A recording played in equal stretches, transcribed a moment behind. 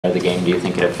The game, do you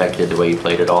think it affected the way you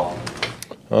played at all?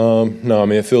 No, I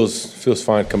mean, it feels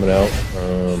fine coming out.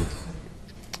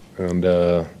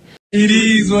 It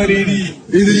is what it is.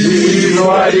 It is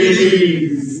what it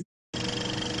is.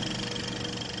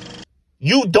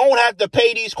 You don't have to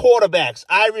pay these quarterbacks.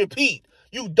 I repeat,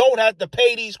 you don't have to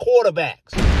pay these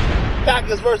quarterbacks.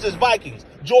 Packers versus Vikings.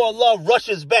 Jordan Love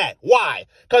rushes back. Why?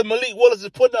 Because Malik Willis is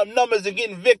putting up numbers and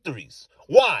getting victories.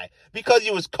 Why? Because he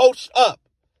was coached up.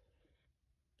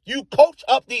 You coach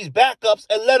up these backups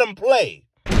and let them play.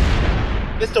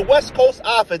 It's the West Coast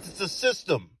offense. It's a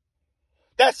system.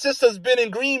 That system's been in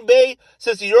Green Bay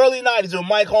since the early 90s with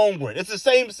Mike Holmgren. It's the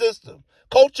same system.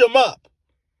 Coach him up.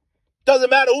 Doesn't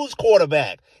matter who's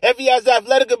quarterback. If he has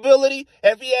athletic ability,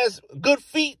 if he has good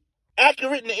feet,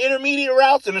 accurate in the intermediate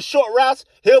routes and the short routes,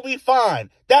 he'll be fine.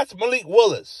 That's Malik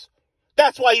Willis.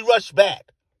 That's why he rushed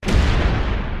back.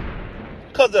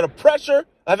 Because of the pressure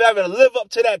of having to live up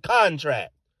to that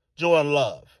contract, Jordan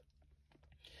Love.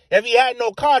 If he had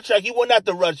no contract, he wouldn't have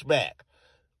to rush back.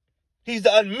 He's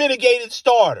the unmitigated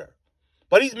starter.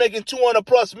 But he's making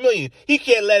 $200+ million. He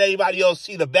can't let anybody else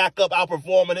see the backup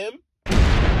outperforming him.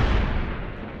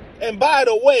 And by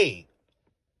the way,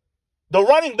 the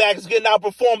running back is getting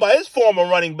outperformed by his former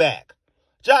running back.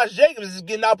 Josh Jacobs is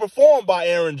getting outperformed by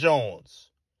Aaron Jones.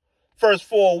 First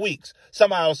 4 weeks.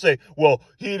 Somebody will say, well,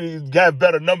 he didn't have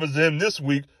better numbers than him this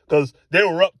week because they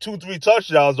were up 2-3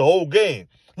 touchdowns the whole game.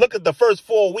 Look at the first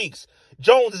 4 weeks.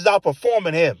 Jones is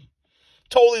outperforming him.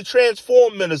 Totally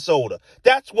transformed Minnesota.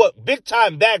 That's what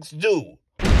big-time backs do.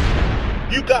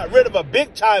 You got rid of a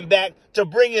big-time back to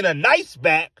bring in a nice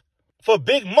back for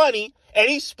big money, and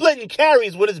he's splitting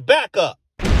carries with his backup.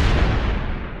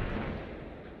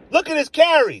 Look at his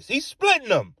carries. He's splitting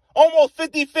them. Almost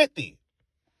 50-50.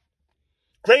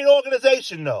 Great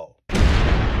organization, though.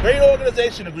 Great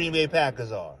organization the Green Bay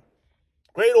Packers are.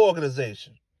 Great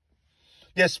organization.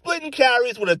 They're splitting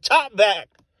carries with a top back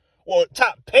or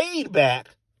top paid back,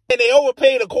 and they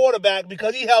overpaid a quarterback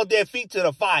because he held their feet to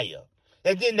the fire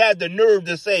and didn't have the nerve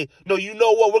to say, no, you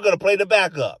know what, we're going to play the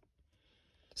backup.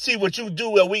 See what you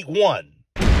do at week 1.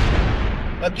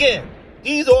 Again,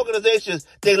 these organizations,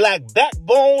 they lack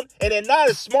backbone and they're not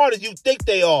as smart as you think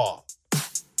they are.